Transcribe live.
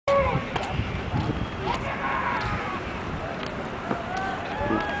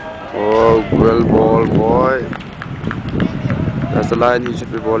well ball, boy. That's the line he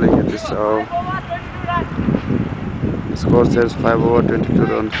should be bowling at this hour. The score says 5 over 22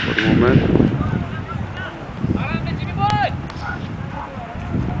 runs for the moment.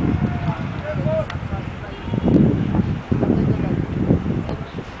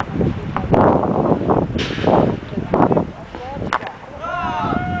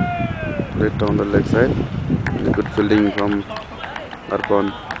 Played down the leg side. Good fielding from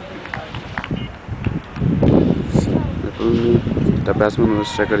Arpon. The batsman who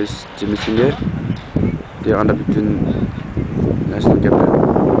striker is Changlimithang, the under-15 national captain.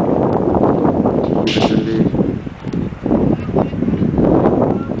 Recently,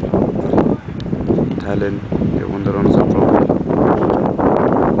 Thailand, they won the runners-up trophy.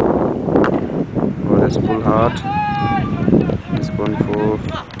 Oh, that's pull hard. It's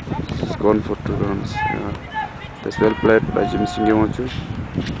gone for 2 runs. Yeah. That's well played by Changlimithang.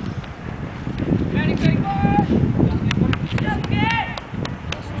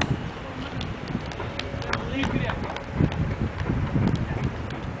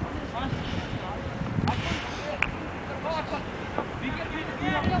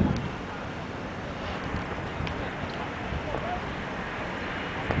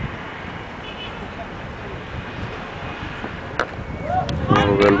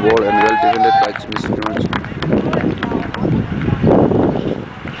 Well bowled and well defended by Changlimithang.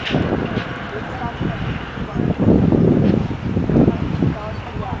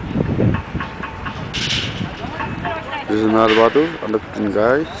 This is another battle, under-15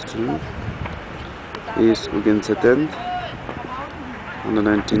 guy. Still, he is against the 10th,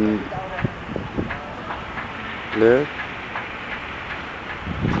 under-19 player.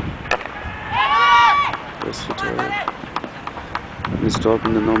 Yes, he stopped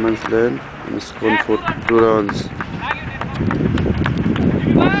in the no man's land and he's gone for 2 runs.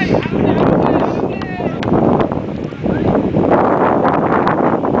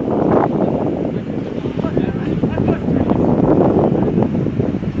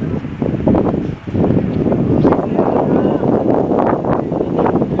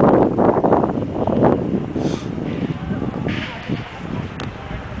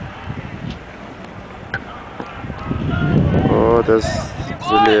 Oh, that's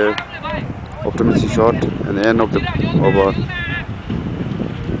really an optimistic shot at the end of the over.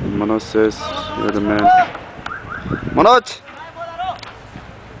 Manoj says, "You're the man." Manoj!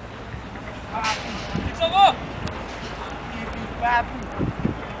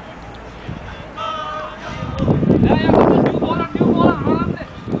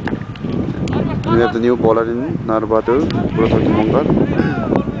 We have the new bowler in Narbatul, Bhutan.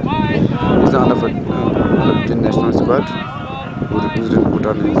 He's the under-15 national squad who represented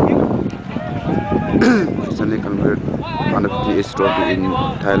Bhutan recently converted under-15 Ace Trophy in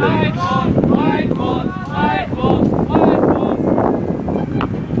Thailand.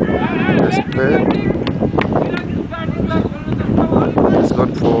 That's played. He's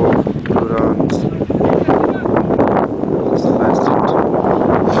gone for 2 runs. That's the last hit.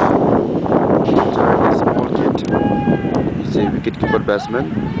 He's a small kid. He's a wicket-keeper batsman.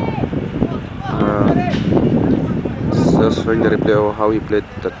 Just showing the replay of how he played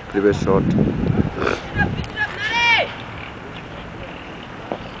that previous shot.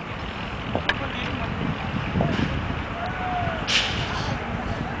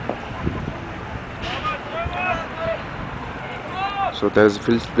 So there is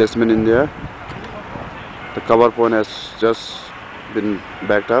field placement in there. The cover point has just been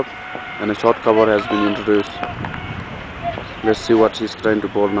backed up and a short cover has been introduced. Let's see what he's trying to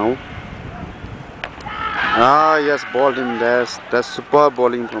bowl now. Ah, yes, bowled him. That's superb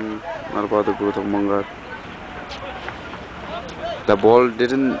bowling from Narpadu Bhutan. The ball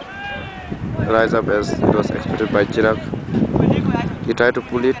didn't rise up as it was expected by Chirag. He tried to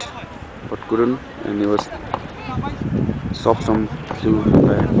pull it but couldn't, and he was soft some flew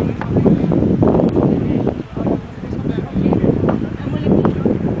back.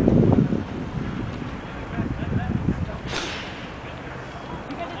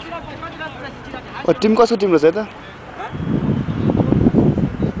 Team कसको Tim रहेछ त?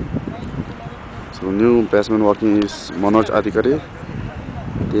 So new batsman walking is Manoj Adhikari,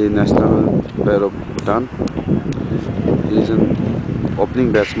 the national player of Bhutan. He is an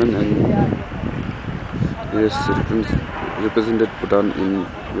opening batsman and he has represented Bhutan in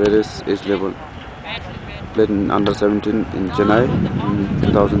various age levels. Played in under-17 in Chennai in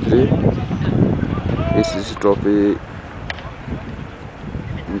 2003. ACC Trophy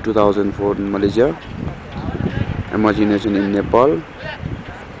in 2004 in Malaysia. Imagination in Nepal.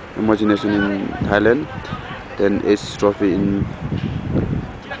 Imagination in Thailand. Then ACC Trophy in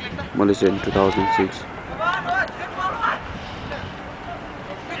Malaysia in 2006.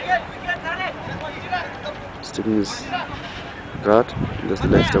 Sticking his guard, that's the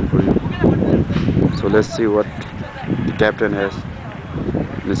leg stump for you. So let's see what the captain has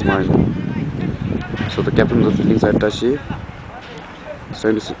in his mind. So the captain of the fielding side, Tashi, is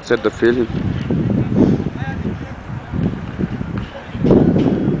trying to set the field.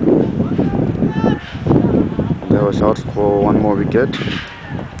 There was shots for one more wicket.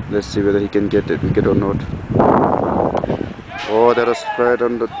 Let's see whether he can get that wicket or not. Oh, that was right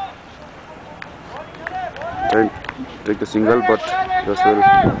on the trying to take the single, but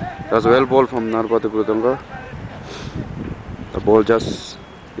that was well ball from Narpati Pradanga. The ball just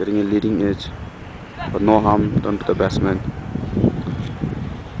getting a leading edge, but no harm done to the batsman.